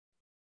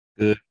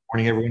Good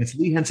morning, everyone. It's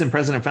Lee Henson,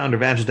 President, Founder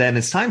of AgileDad, and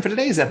it's time for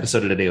today's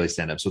episode of the Daily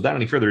Stand-Up. So without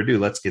any further ado,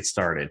 let's get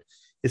started.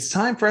 It's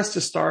time for us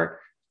to start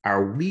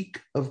our week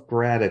of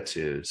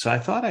gratitude. So I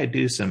thought I'd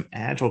do some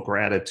Agile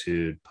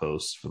Gratitude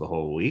posts for the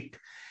whole week.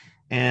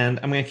 And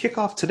I'm going to kick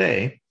off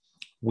today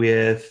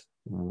with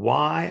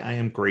why I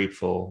am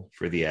grateful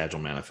for the Agile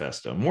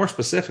Manifesto. More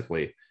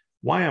specifically,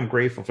 why I'm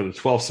grateful for the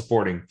 12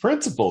 supporting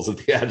principles of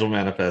the Agile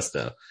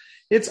Manifesto.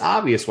 It's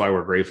obvious why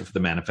we're grateful for the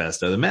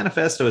manifesto. The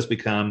manifesto has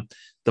become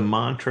the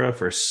mantra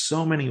for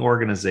so many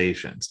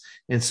organizations,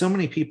 and so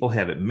many people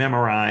have it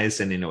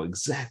memorized and they know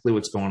exactly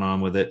what's going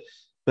on with it.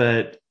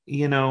 But,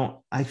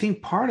 I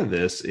think part of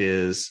this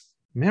is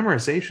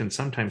memorization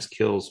sometimes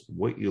kills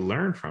what you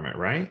learn from it,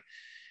 right?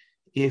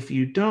 If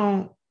you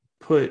don't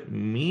put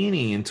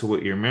meaning into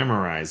what you're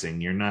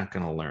memorizing, you're not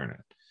going to learn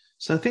it.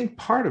 So I think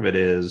part of it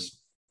is,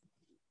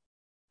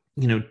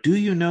 do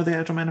you know the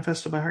Agile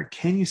Manifesto by heart?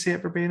 Can you say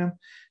it verbatim?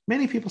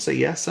 Many people say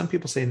yes, some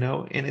people say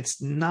no, and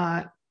it's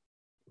not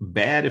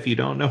bad if you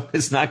don't know.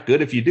 It's not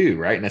good if you do,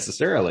 right?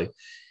 Necessarily.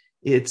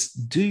 It's,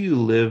 do you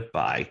live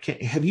by?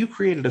 Have you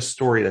created a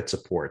story that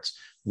supports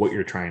what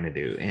you're trying to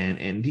do?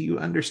 And do you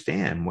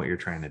understand what you're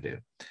trying to do?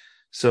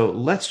 So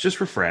let's just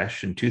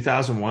refresh. In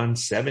 2001,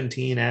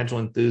 17 Agile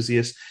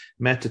enthusiasts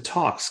met to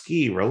talk,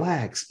 ski,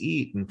 relax,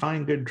 eat, and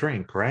find good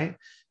drink, right?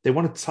 They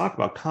wanted to talk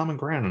about common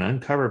ground and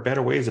uncover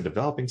better ways of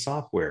developing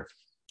software.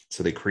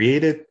 So they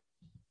created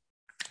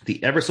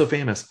the ever so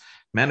famous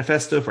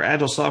Manifesto for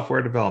Agile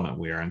Software Development.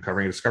 We are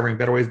uncovering and discovering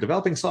better ways of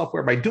developing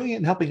software by doing it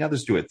and helping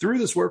others do it. Through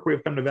this work, we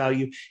have come to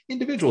value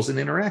individuals and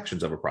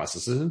interactions over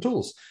processes and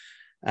tools.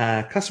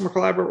 Customer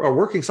collaboration or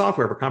working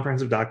software for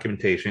comprehensive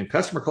documentation,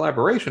 customer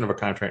collaboration over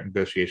contract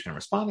negotiation, and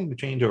responding to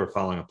change over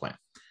following a plan.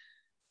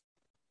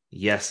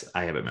 Yes,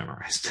 I have it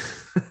memorized,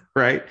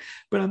 right?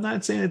 But I'm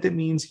not saying that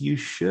means you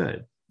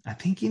should. I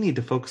think you need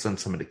to focus on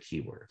some of the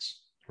keywords,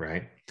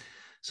 right?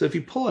 So if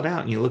you pull it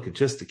out and you look at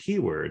just the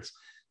keywords,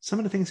 some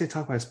of the things they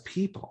talk about is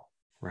people,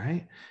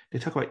 right? They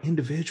talk about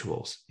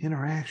individuals,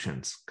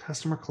 interactions,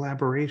 customer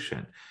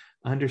collaboration,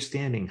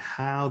 understanding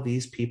how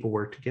these people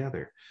work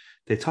together.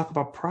 They talk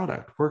about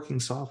product, working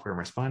software, and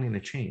responding to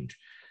change.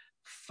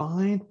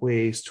 Find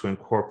ways to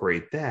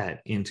incorporate that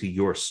into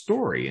your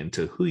story,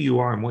 into who you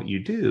are and what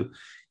you do.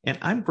 And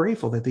I'm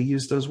grateful that they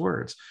use those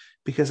words,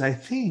 because I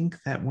think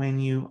that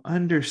when you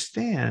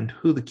understand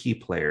who the key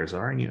players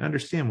are and you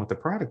understand what the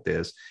product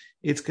is,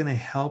 it's going to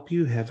help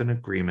you have an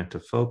agreement to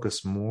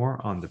focus more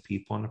on the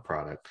people and the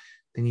product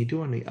than you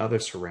do on the other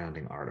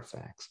surrounding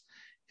artifacts.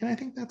 And I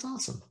think that's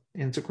awesome.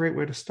 And it's a great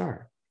way to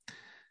start.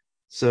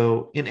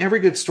 So in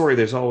every good story,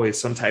 there's always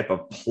some type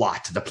of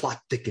plot. The plot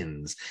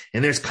thickens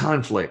and there's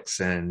conflicts.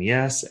 And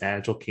yes,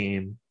 Agile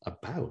came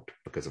about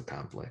because of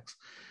conflicts.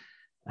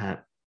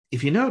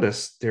 If you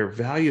notice, there are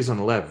values on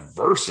the left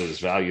versus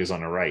values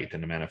on the right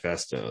in the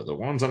manifesto. The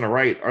ones on the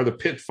right are the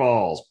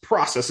pitfalls,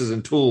 processes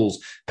and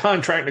tools,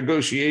 contract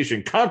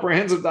negotiation,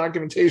 comprehensive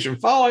documentation,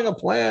 following a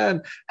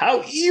plan.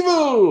 How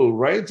evil,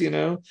 right?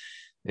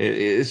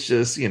 It's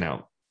just,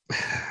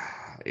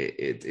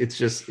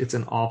 it's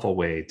an awful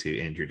way to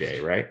end your day,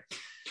 right?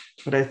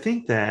 But I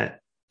think that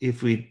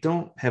if we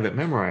don't have it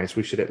memorized,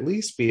 we should at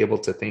least be able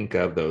to think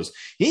of those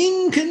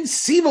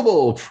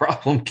inconceivable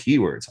problem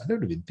keywords. I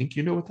don't even think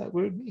you know what that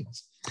word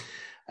means.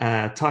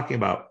 Talking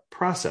about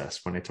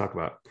process, when I talk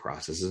about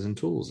processes and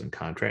tools and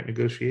contract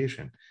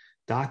negotiation,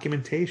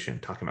 documentation,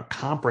 talking about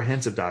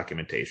comprehensive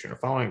documentation or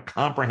following a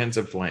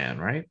comprehensive plan,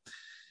 right?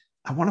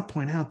 I want to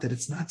point out that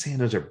it's not saying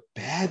those are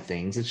bad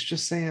things. It's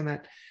just saying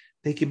that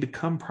they can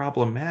become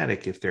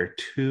problematic if they're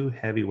too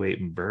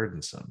heavyweight and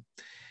burdensome.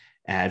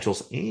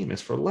 Agile's aim is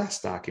for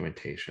less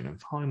documentation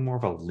and following more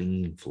of a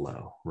lean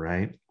flow,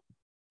 right?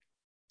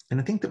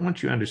 And I think that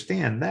once you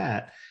understand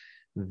that,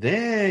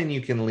 then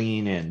you can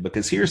lean in,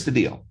 because here's the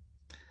deal.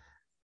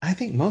 I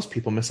think most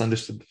people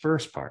misunderstood the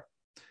first part.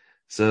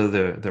 So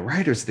the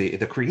writers, the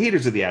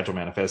creators of the Agile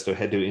Manifesto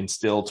had to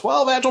instill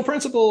 12 Agile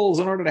principles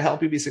in order to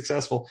help you be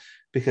successful,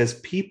 because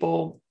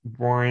people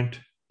weren't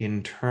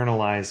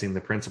internalizing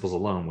the principles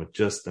alone with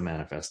just the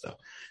manifesto.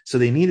 So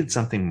they needed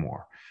something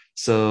more.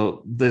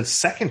 So the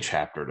second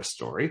chapter of the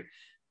story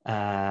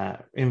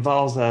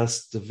involves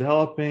us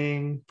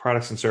developing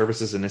products and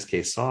services, in this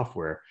case,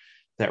 software,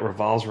 that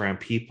revolves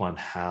around people and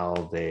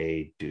how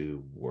they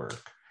do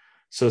work.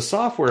 So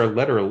software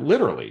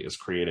literally is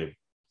created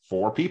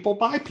for people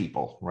by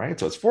people, right?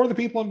 So it's for the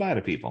people and by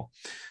the people.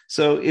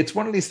 So it's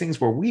one of these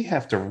things where we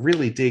have to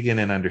really dig in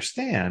and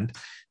understand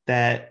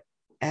that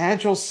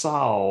Agile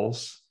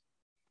solves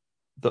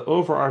the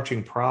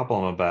overarching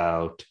problem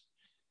about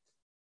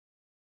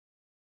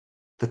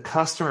the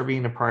customer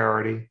being the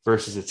priority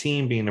versus the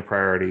team being the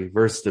priority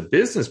versus the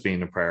business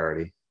being the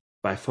priority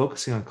by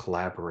focusing on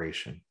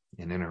collaboration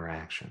and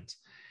interactions.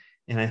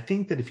 And I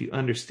think that if you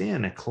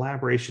understand that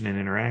collaboration and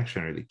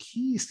interaction are the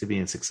keys to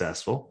being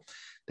successful,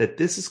 that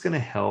this is going to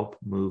help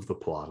move the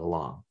plot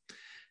along.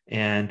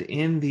 And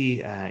in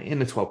the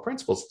 12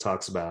 principles, it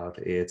talks about,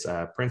 it's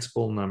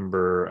principle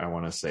number, I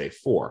want to say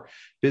 4.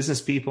 Business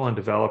people and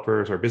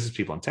developers, or business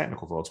people and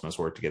technical folks, must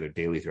work together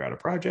daily throughout a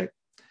project.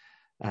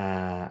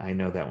 I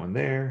know that one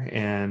there.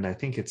 And I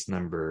think it's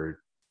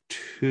number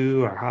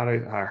 2.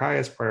 Our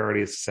highest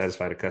priority is to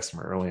satisfy the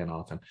customer early and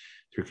often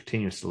through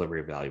continuous delivery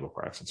of valuable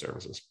products and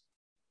services.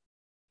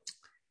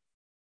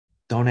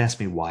 Don't ask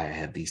me why I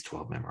have these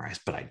 12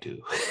 memorized, but I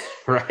do,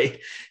 right?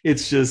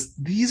 It's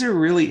just, these are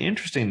really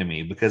interesting to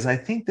me because I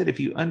think that if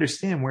you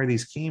understand where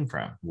these came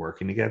from,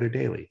 working together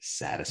daily,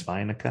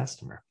 satisfying the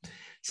customer,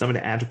 some of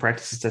the agile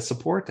practices that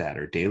support that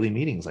are daily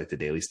meetings like the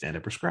daily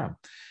stand-up or scrum,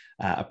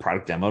 a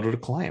product demo to the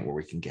client where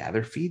we can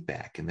gather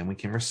feedback and then we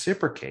can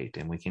reciprocate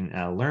and we can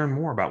learn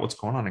more about what's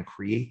going on and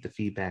create the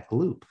feedback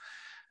loop.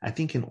 I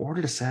think in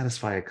order to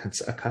satisfy a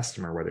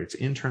customer, whether it's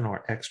internal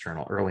or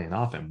external, early and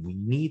often, we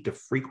need to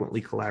frequently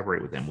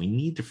collaborate with them. We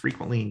need to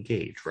frequently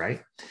engage,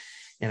 right?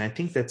 And I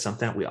think that's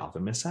something that we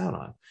often miss out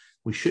on.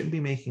 We shouldn't be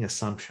making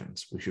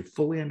assumptions. We should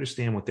fully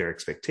understand what their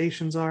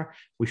expectations are.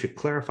 We should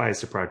clarify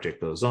as the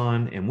project goes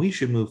on, and we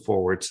should move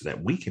forward so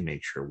that we can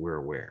make sure we're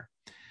aware.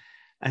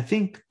 I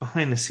think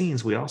behind the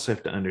scenes, we also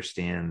have to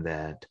understand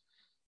that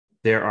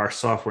there are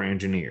software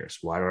engineers.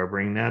 Why do I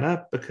bring that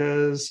up?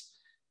 Because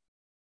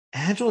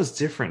Agile is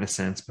different in a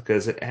sense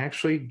because it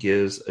actually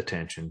gives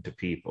attention to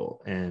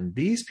people. And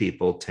these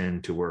people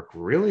tend to work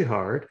really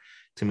hard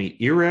to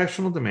meet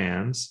irrational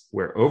demands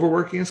where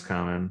overworking is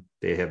common.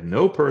 They have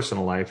no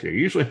personal life. They're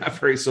usually not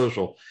very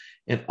social.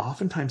 And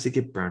oftentimes they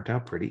get burnt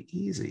out pretty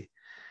easy.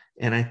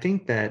 And I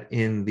think that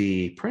in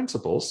the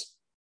principles,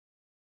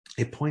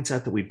 it points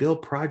out that we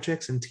build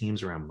projects and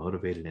teams around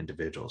motivated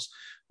individuals.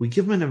 We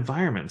give them an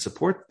environment and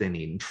support that they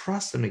need and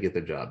trust them to get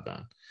the job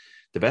done.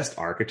 The best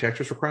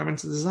architectures,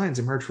 requirements, and designs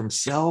emerge from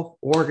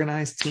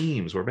self-organized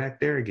teams. We're back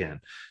there again.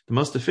 The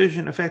most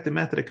efficient, effective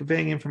method of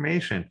conveying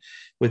information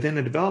within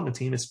a development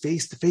team is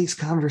face-to-face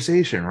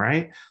conversation,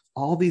 right?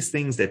 All these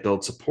things that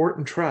build support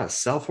and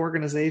trust,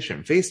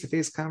 self-organization,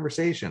 face-to-face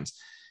conversations.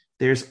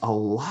 There's a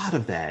lot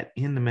of that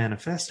in the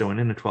manifesto and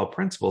in the 12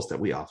 principles that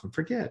we often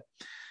forget.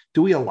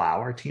 Do we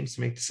allow our teams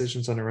to make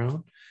decisions on their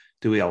own?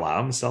 Do we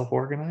allow them to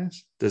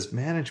self-organize? Does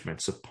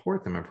management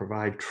support them and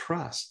provide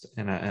trust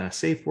and a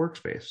safe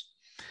workspace?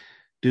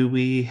 Do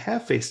we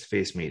have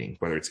face-to-face meetings,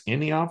 whether it's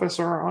in the office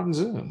or on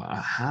Zoom?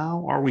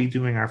 How are we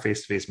doing our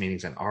face-to-face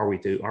meetings, and are we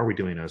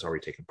doing those? Are we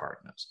taking part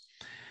in those?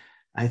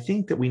 I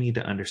think that we need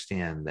to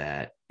understand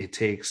that it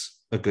takes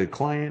a good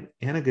client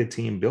and a good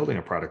team building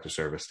a product or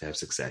service to have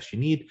success. You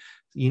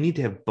need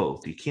to have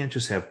both. You can't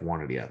just have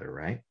one or the other,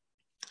 right?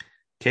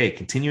 Okay,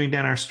 continuing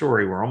down our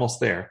story, we're almost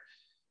there.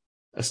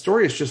 A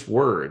story is just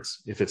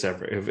words if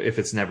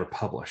it's never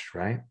published,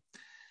 right?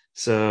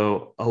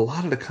 So a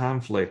lot of the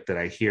conflict that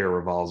I hear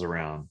revolves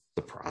around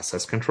the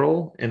process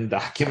control and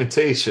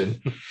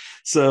documentation.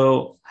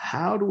 So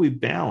how do we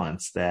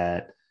balance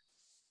that?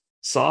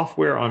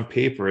 Software on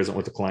paper isn't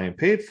what the client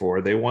paid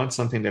for. They want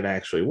something that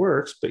actually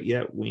works, but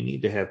yet we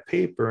need to have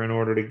paper in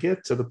order to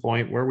get to the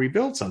point where we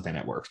build something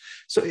that works.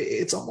 So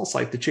it's almost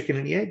like the chicken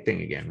and the egg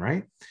thing again,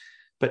 right?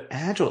 But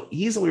Agile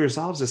easily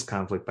resolves this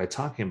conflict by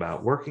talking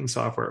about working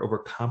software over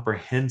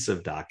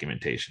comprehensive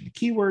documentation. The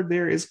key word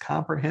there is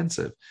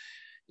comprehensive.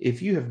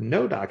 If you have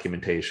no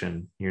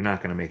documentation, you're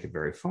not going to make it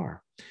very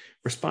far.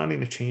 Responding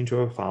to change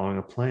over following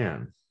a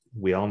plan.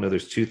 We all know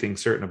there's 2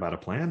 things certain about a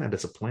plan, that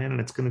it's a plan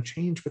and it's going to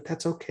change, but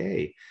that's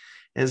okay.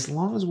 As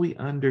long as we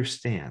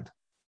understand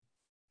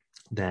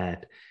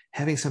that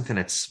having something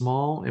that's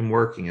small and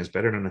working is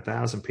better than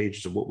 1,000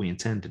 pages of what we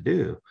intend to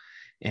do.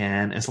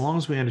 And as long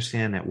as we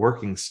understand that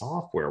working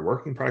software,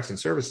 working products and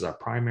services are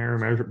primary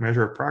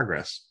measure of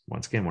progress,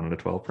 once again, one of the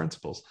 12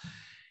 principles,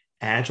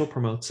 Agile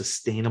promotes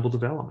sustainable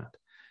development.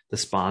 The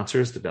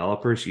sponsors,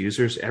 developers,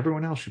 users,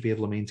 everyone else should be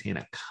able to maintain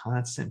a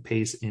constant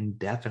pace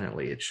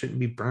indefinitely. It shouldn't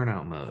be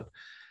burnout mode.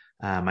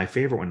 My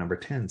favorite one, number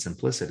 10,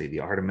 simplicity.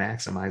 The art of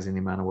maximizing the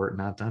amount of work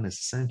not done is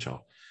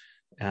essential.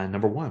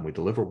 Number 1, we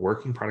deliver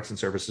working products and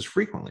services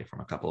frequently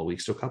from a couple of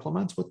weeks to a couple of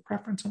months with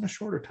preference on a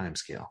shorter time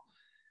scale.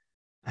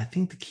 I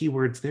think the key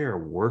words there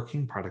are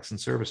working products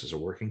and services or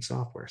working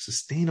software,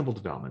 sustainable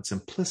development,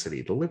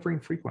 simplicity,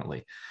 delivering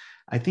frequently.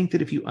 I think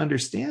that if you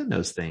understand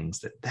those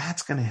things,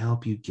 that's going to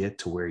help you get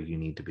to where you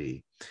need to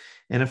be.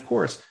 And of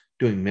course,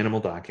 doing minimal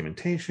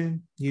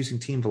documentation, using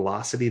team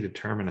velocity to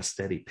determine a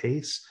steady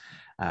pace,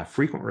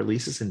 frequent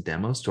releases and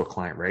demos to a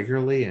client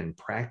regularly, and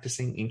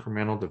practicing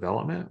incremental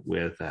development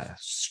with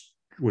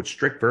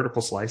strict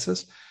vertical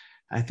slices.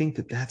 I think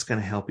that's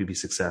going to help you be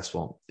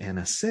successful and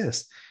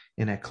assist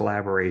in that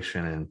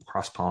collaboration and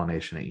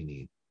cross-pollination that you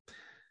need.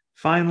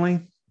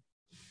 Finally,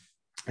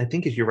 I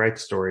think as you write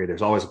the story,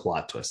 there's always a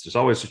plot twist. There's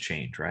always a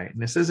change, right?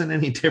 And this isn't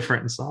any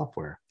different in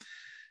software.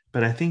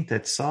 But I think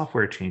that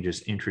software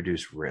changes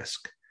introduce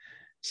risk.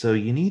 So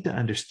you need to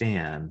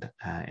understand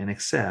and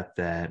accept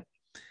that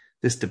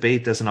this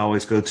debate doesn't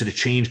always go to the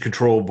change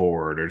control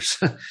board. Or,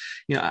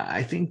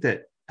 I think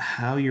that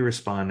how you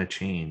respond to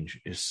change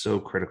is so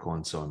critical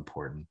and so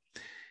important.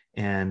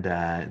 And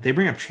they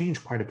bring up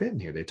change quite a bit in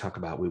here. They talk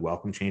about we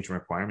welcome change and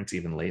requirements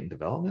even late in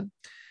development.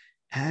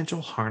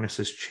 Agile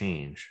harnesses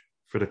change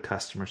for the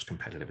customer's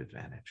competitive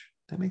advantage.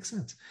 That makes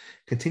sense.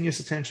 Continuous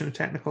attention to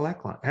technical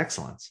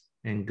excellence.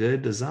 and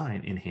good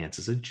design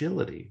enhances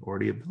agility or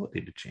the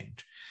ability to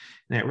change.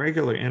 And at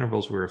regular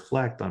intervals, we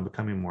reflect on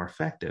becoming more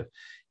effective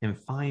and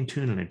fine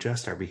tune and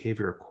adjust our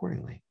behavior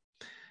accordingly.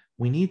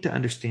 We need to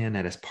understand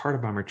that as part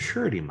of our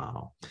maturity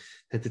model,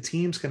 that the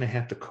team's going to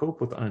have to cope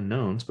with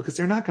unknowns because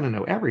they're not going to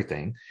know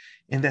everything,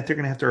 and that they're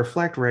going to have to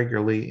reflect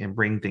regularly and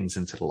bring things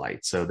into the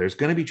light. So there's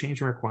going to be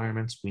changing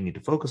requirements. We need to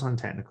focus on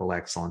technical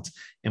excellence,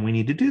 and we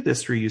need to do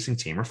this through using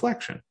team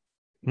reflection.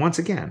 Once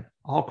again,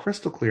 all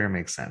crystal clear and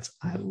makes sense.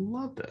 I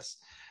love this.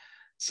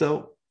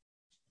 So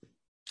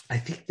I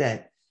think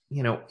that,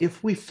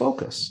 if we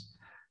focus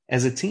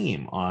as a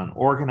team on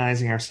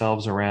organizing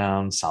ourselves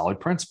around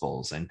solid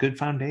principles and good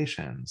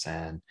foundations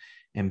and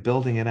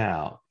building it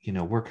out,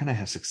 we're going to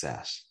have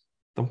success.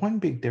 The one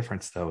big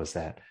difference, though, is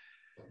that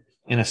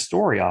in a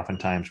story,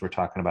 oftentimes we're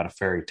talking about a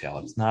fairy tale.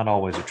 It's not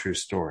always a true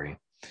story.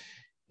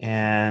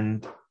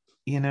 And,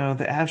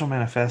 the Agile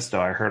Manifesto,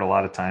 I heard a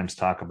lot of times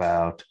talk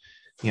about,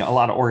 a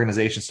lot of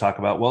organizations talk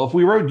about, well, if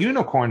we rode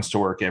unicorns to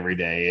work every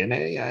day,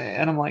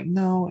 and I'm like,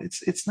 no,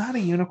 it's not a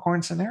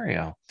unicorn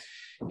scenario.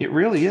 It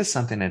really is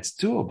something that's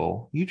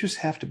doable. You just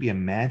have to be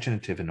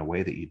imaginative in the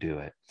way that you do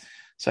it.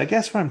 So I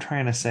guess what I'm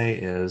trying to say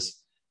is,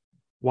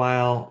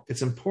 while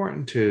it's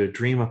important to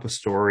dream up a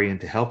story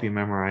and to help you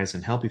memorize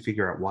and help you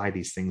figure out why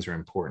these things are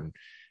important,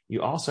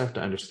 you also have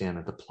to understand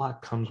that the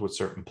plot comes with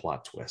certain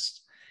plot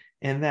twists,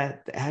 and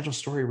that the Agile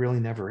story really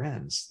never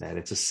ends, that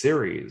it's a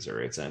series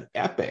or it's an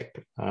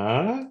epic.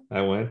 I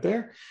went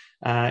there.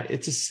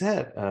 It's a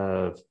set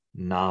of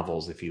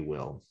novels, if you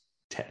will,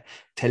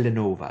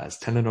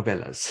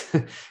 telenovelas.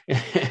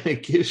 And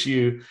it gives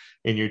you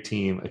and your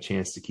team a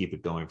chance to keep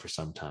it going for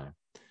some time.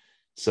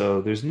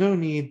 So there's no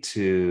need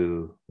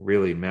to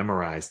really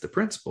memorize the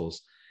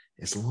principles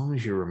as long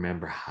as you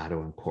remember how to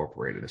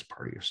incorporate it as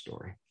part of your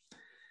story.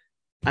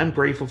 I'm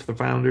grateful for the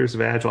founders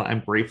of Agile.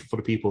 I'm grateful for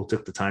the people who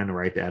took the time to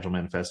write the Agile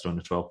Manifesto and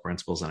the 12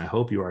 principles, and I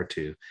hope you are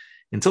too.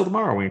 Until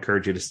tomorrow, we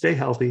encourage you to stay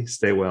healthy,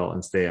 stay well,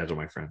 and stay agile,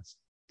 my friends.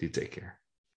 Do take care.